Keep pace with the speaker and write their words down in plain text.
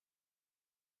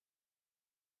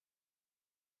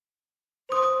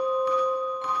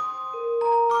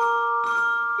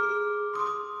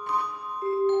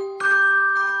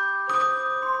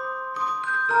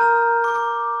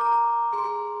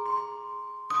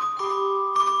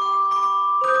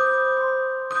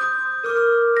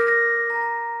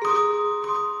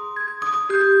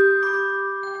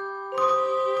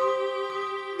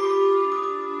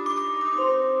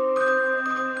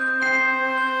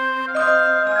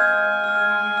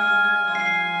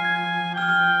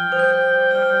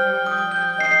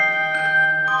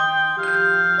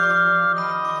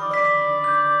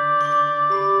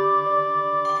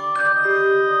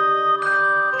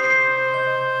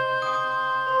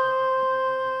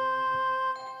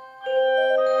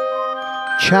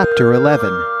Chapter 11.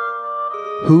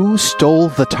 Who Stole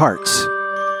the Tarts?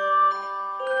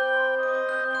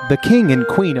 The King and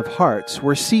Queen of Hearts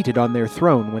were seated on their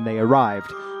throne when they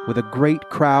arrived, with a great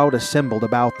crowd assembled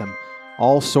about them,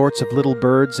 all sorts of little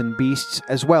birds and beasts,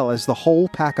 as well as the whole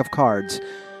pack of cards.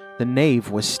 The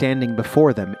knave was standing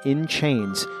before them in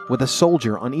chains, with a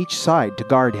soldier on each side to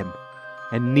guard him.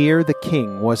 And near the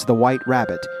king was the White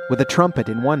Rabbit, with a trumpet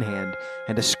in one hand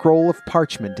and a scroll of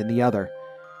parchment in the other.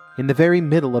 In the very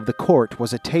middle of the court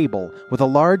was a table with a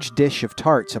large dish of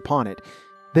tarts upon it.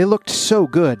 They looked so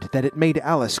good that it made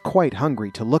Alice quite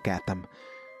hungry to look at them.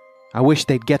 I wish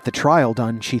they'd get the trial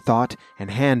done, she thought,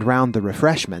 and hand round the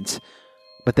refreshments.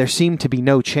 But there seemed to be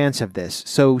no chance of this,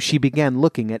 so she began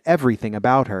looking at everything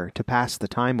about her to pass the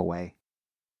time away.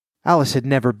 Alice had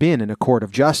never been in a court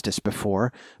of justice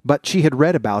before, but she had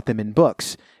read about them in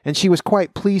books, and she was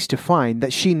quite pleased to find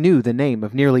that she knew the name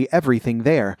of nearly everything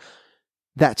there.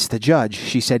 "That's the judge,"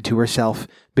 she said to herself,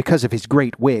 because of his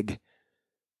great wig.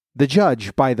 The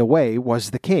judge, by the way,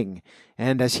 was the king,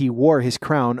 and as he wore his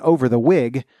crown over the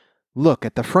wig, look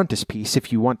at the frontispiece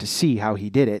if you want to see how he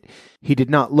did it, he did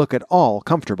not look at all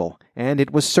comfortable, and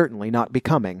it was certainly not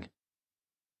becoming.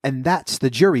 "And that's the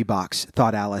jury box,"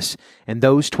 thought Alice, "and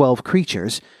those 12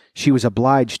 creatures," she was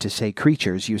obliged to say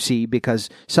creatures, you see, because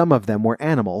some of them were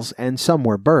animals and some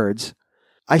were birds,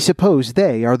 "I suppose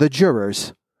they are the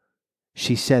jurors."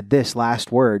 She said this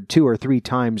last word 2 or 3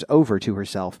 times over to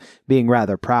herself, being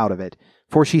rather proud of it,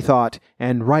 for she thought,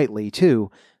 and rightly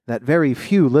too, that very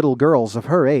few little girls of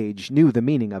her age knew the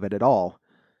meaning of it at all.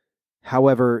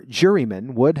 However,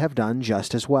 jurymen would have done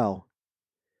just as well.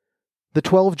 The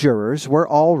 12 jurors were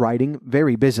all writing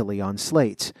very busily on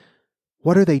slates.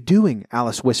 "What are they doing?"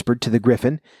 Alice whispered to the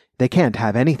Gryphon. "They can't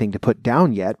have anything to put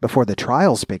down yet before the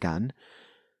trial's begun."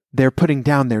 "They're putting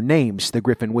down their names," the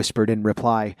Gryphon whispered in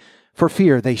reply, for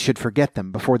fear they should forget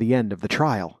them before the end of the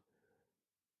trial.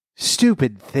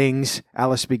 "Stupid things,"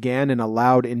 Alice began in a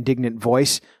loud, indignant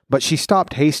voice, but she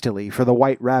stopped hastily, for the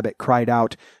White Rabbit cried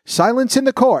out, "Silence in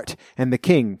the court!" and the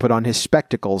king put on his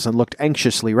spectacles and looked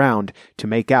anxiously round to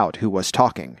make out who was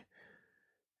talking.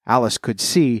 Alice could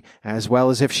see, as well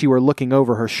as if she were looking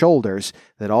over her shoulders,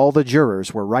 that all the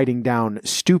jurors were writing down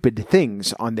stupid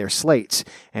things on their slates,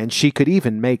 and she could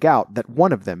even make out that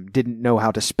one of them didn't know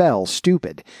how to spell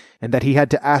stupid, and that he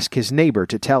had to ask his neighbor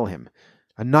to tell him.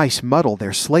 "A nice muddle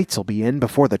their slates'll be in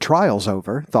before the trial's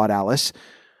over," thought Alice.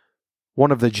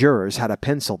 One of the jurors had a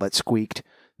pencil that squeaked.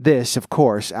 This, of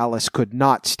course, Alice could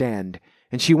not stand,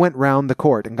 and she went round the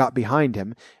court and got behind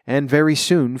him, and very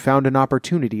soon found an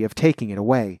opportunity of taking it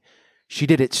away. She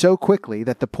did it so quickly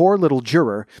that the poor little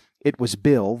juror, it was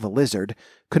Bill the lizard,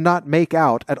 could not make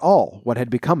out at all what had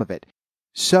become of it.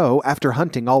 So, after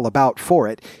hunting all about for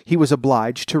it, he was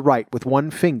obliged to write with one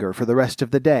finger for the rest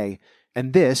of the day,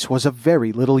 and this was of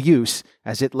very little use,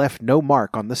 as it left no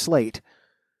mark on the slate.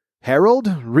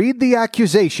 "Herald, read the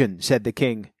accusation," said the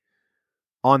king.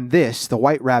 On this, the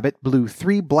White Rabbit blew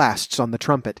 3 blasts on the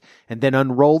trumpet, and then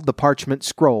unrolled the parchment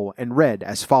scroll and read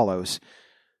as follows.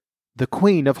 "The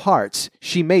Queen of Hearts,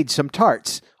 she made some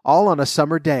tarts, all on a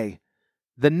summer day.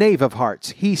 The Knave of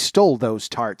Hearts, he stole those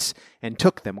tarts, and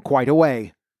took them quite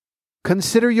away."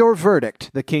 "Consider your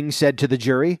verdict," the king said to the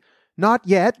jury. "Not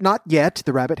yet, not yet,"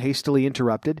 the rabbit hastily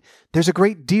interrupted. "There's a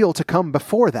great deal to come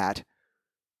before that."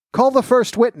 "Call the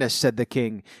first witness," said the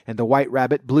king, and the White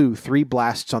Rabbit blew 3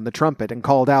 blasts on the trumpet and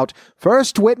called out,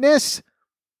 "First witness!"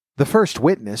 The first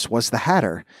witness was the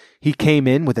Hatter. He came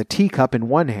in with a teacup in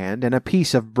one hand and a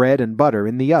piece of bread and butter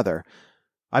in the other.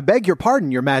 "I beg your pardon,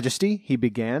 your majesty," he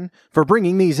began, "for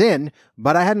bringing these in,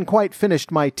 but I hadn't quite finished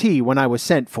my tea when I was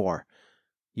sent for."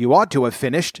 "You ought to have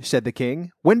finished," said the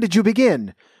king. "When did you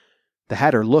begin?" The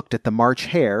Hatter looked at the March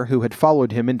Hare, who had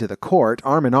followed him into the court,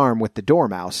 arm in arm with the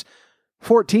Dormouse.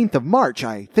 14th of March,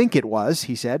 I think it was,"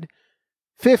 he said.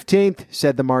 15th,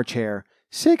 said the March Hare.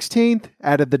 16th,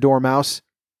 added the Dormouse.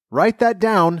 "Write that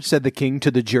down," said the king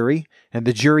to the jury, and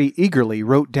the jury eagerly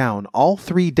wrote down all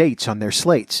 3 dates on their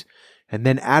slates, and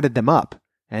then added them up,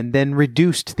 and then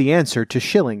reduced the answer to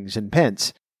shillings and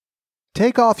pence.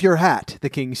 "Take off your hat," the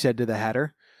king said to the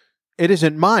Hatter. "It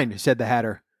isn't mine," said the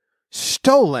Hatter.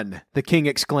 "Stolen!" the king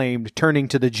exclaimed, turning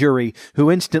to the jury,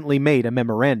 who instantly made a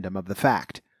memorandum of the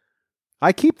fact.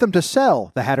 "I keep them to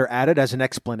sell," the Hatter added as an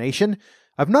explanation.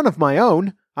 "I've none of my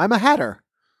own. I'm a Hatter."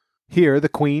 Here the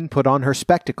queen put on her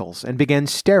spectacles and began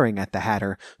staring at the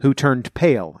Hatter, who turned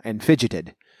pale and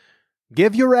fidgeted.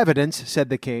 "Give your evidence," said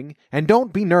the king, "and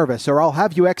don't be nervous, or I'll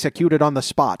have you executed on the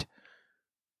spot."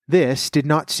 This did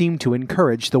not seem to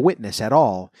encourage the witness at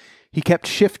all. He kept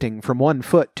shifting from one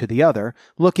foot to the other,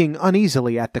 looking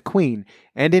uneasily at the queen,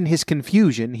 and in his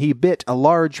confusion he bit a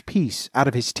large piece out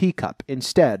of his teacup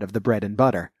instead of the bread and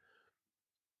butter.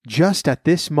 Just at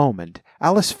this moment,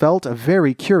 Alice felt a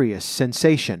very curious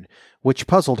sensation, which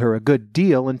puzzled her a good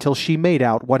deal until she made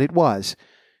out what it was.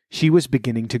 She was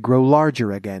beginning to grow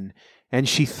larger again, and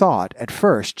she thought at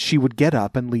first she would get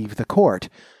up and leave the court,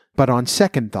 but on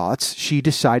second thoughts she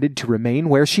decided to remain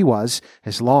where she was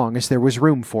as long as there was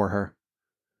room for her.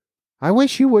 "I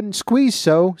wish you wouldn't squeeze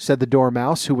so," said the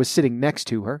Dormouse, who was sitting next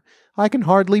to her. "I can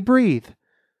hardly breathe."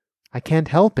 "I can't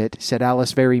help it," said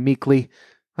Alice very meekly.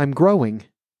 "I'm growing."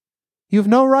 "You've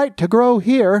no right to grow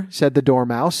here," said the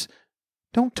Dormouse.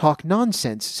 "Don't talk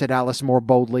nonsense," said Alice more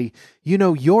boldly. "You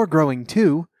know you're growing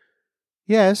too."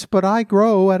 "Yes, but I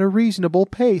grow at a reasonable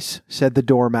pace," said the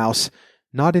Dormouse.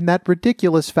 "Not in that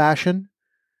ridiculous fashion."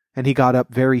 And he got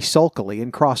up very sulkily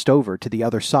and crossed over to the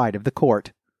other side of the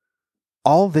court.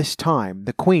 All this time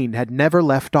the queen had never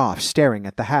left off staring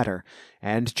at the Hatter,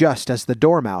 and just as the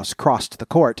Dormouse crossed the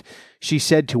court, she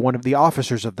said to one of the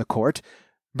officers of the court,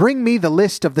 "Bring me the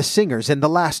list of the singers in the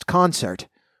last concert,"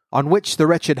 on which the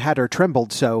wretched Hatter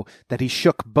trembled so that he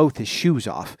shook both his shoes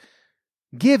off.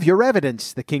 "Give your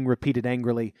evidence," the king repeated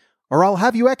angrily, "or I'll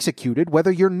have you executed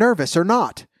whether you're nervous or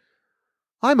not."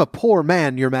 "I'm a poor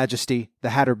man, your majesty,"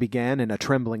 the Hatter began in a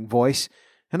trembling voice,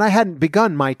 "and I hadn't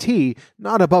begun my tea,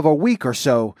 not above a week or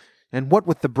so, and what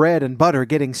with the bread and butter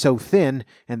getting so thin,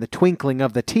 and the twinkling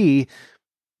of the tea—"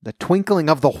 "The twinkling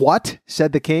of the what?"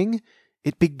 said the king.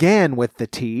 "It began with the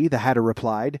tea," the Hatter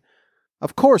replied.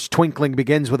 "Of course twinkling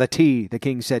begins with a T," the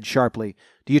king said sharply.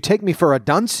 "Do you take me for a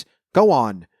dunce? Go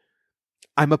on."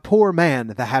 "I'm a poor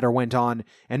man," the Hatter went on,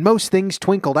 "and most things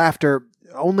twinkled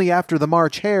only after the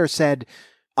March Hare said—"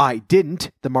 "I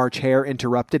didn't," the March Hare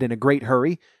interrupted in a great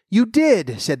hurry. "You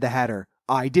did," said the Hatter.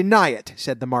 "I deny it,"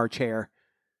 said the March Hare.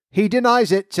 "He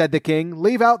denies it," said the king.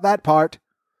 "Leave out that part."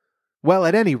 "Well,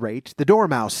 at any rate, the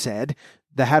Dormouse said—"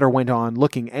 The Hatter went on,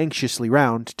 looking anxiously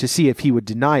round to see if he would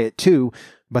deny it too,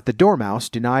 but the Dormouse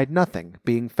denied nothing,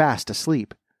 being fast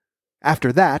asleep.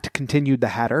 "After that," continued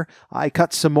the Hatter, "I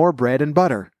cut some more bread and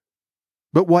butter."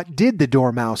 "But what did the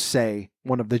Dormouse say?"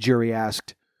 one of the jury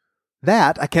asked.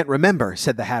 "That I can't remember,"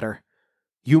 said the Hatter.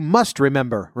 "You must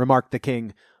remember," remarked the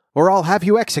king, "or I'll have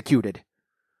you executed."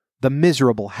 The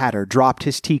miserable Hatter dropped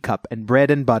his teacup and bread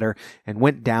and butter and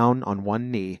went down on one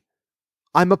knee.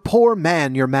 "I'm a poor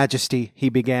man, your majesty," he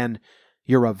began.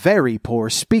 "You're a very poor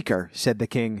speaker," said the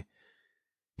king.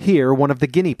 Here one of the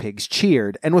guinea pigs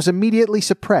cheered and was immediately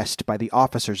suppressed by the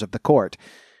officers of the court.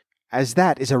 As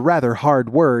that is a rather hard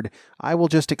word, I will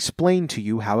just explain to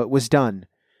you how it was done.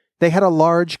 They had a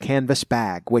large canvas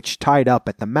bag, which tied up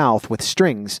at the mouth with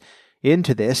strings.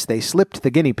 Into this they slipped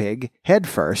the guinea pig, head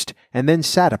first, and then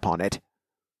sat upon it.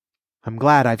 "I'm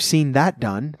glad I've seen that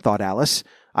done," thought Alice.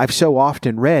 "I've so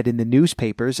often read in the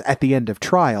newspapers at the end of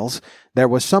trials there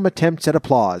was some attempts at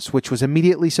applause which was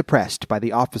immediately suppressed by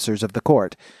the officers of the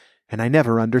court, and I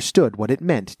never understood what it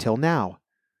meant till now."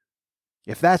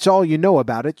 "If that's all you know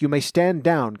about it, you may stand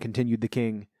down," continued the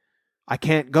king. "I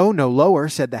can't go no lower,"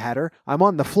 said the Hatter. "I'm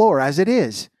on the floor as it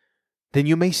is." "Then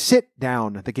you may sit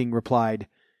down," the king replied.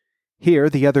 Here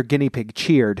the other guinea pig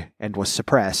cheered and was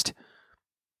suppressed.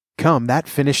 "Come, that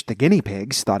finished the guinea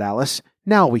pigs," thought Alice.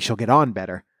 "Now we shall get on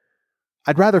better."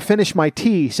 "I'd rather finish my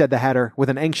tea," said the Hatter, with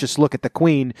an anxious look at the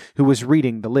queen, who was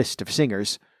reading the list of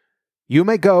singers. "You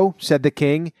may go," said the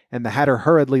king, and the Hatter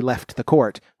hurriedly left the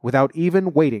court, without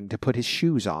even waiting to put his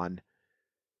shoes on.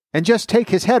 "And just take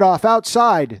his head off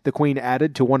outside," the queen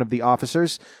added to one of the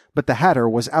officers, but the Hatter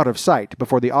was out of sight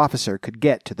before the officer could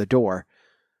get to the door.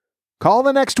 "Call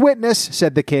the next witness,"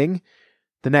 said the king.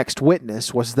 The next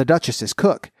witness was the Duchess's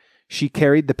cook. She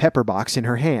carried the pepper box in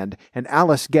her hand, and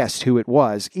Alice guessed who it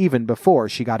was even before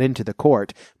she got into the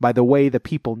court by the way the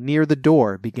people near the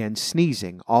door began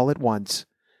sneezing all at once.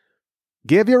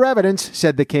 "Give your evidence,"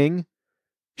 said the king.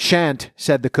 "Shan't,"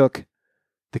 said the cook.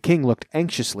 The king looked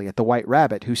anxiously at the White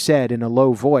Rabbit, who said in a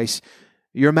low voice,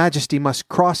 "Your Majesty must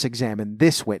cross-examine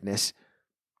this witness."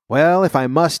 "Well, if I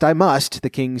must, I must," the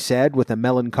king said with a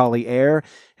melancholy air,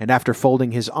 and after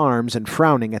folding his arms and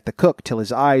frowning at the cook till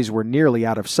his eyes were nearly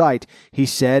out of sight, he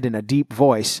said in a deep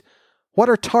voice, "What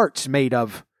are tarts made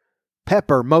of?"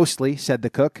 "Pepper, mostly," said the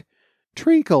cook.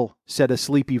 "Treacle," said a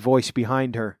sleepy voice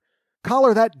behind her.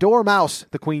 "Collar that dormouse!"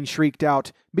 the queen shrieked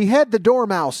out. "Behead the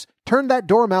dormouse! Turn that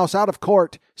dormouse out of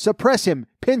court! Suppress him!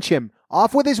 Pinch him!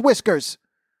 Off with his whiskers!"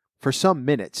 For some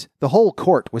minutes, the whole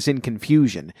court was in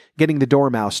confusion, getting the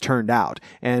dormouse turned out,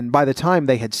 and by the time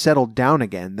they had settled down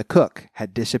again, the cook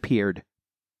had disappeared.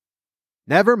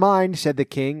 "Never mind," said the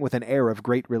king with an air of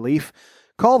great relief.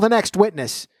 Call the next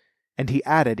witness." And he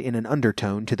added in an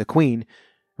undertone to the Queen,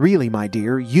 "Really, my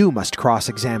dear, you must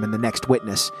cross-examine the next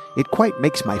witness. It quite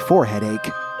makes my forehead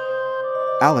ache."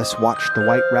 Alice watched the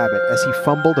White Rabbit as he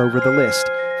fumbled over the list,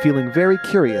 feeling very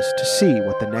curious to see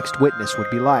what the next witness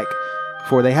would be like.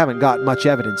 "For they haven't got much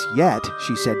evidence yet,"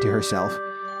 she said to herself.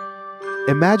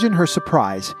 Imagine her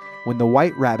surprise when the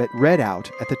White Rabbit read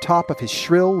out at the top of his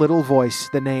shrill little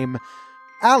voice the name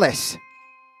Alice.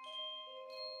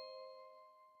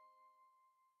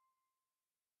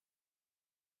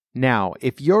 Now,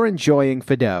 if you're enjoying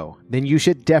Fido, then you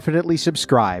should definitely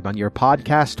subscribe on your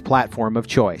podcast platform of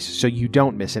choice so you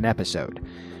don't miss an episode.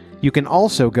 You can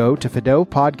also go to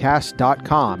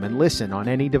fidopodcast.com and listen on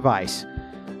any device.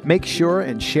 Make sure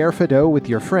and share Fido with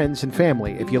your friends and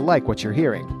family if you like what you're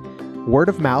hearing. Word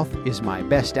of mouth is my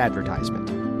best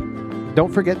advertisement.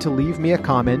 Don't forget to leave me a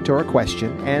comment or a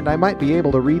question, and I might be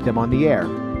able to read them on the air.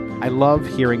 I love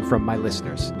hearing from my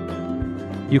listeners.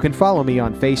 You can follow me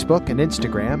on Facebook and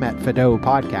Instagram at Fido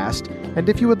Podcast, and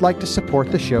if you would like to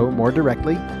support the show more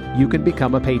directly, you can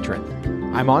become a patron.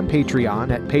 I'm on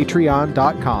Patreon at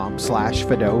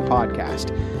patreon.com/Fido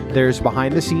Podcast. There's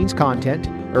behind-the-scenes content,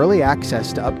 early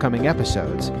access to upcoming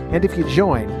episodes, and if you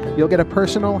join, you'll get a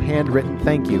personal handwritten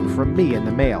thank you from me in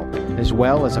the mail, as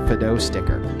well as a Fido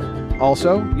sticker.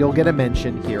 Also, you'll get a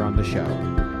mention here on the show.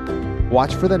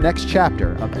 Watch for the next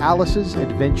chapter of Alice's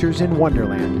Adventures in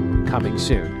Wonderland coming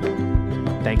soon.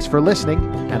 Thanks for listening,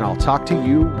 and I'll talk to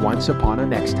you once upon a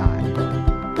next time.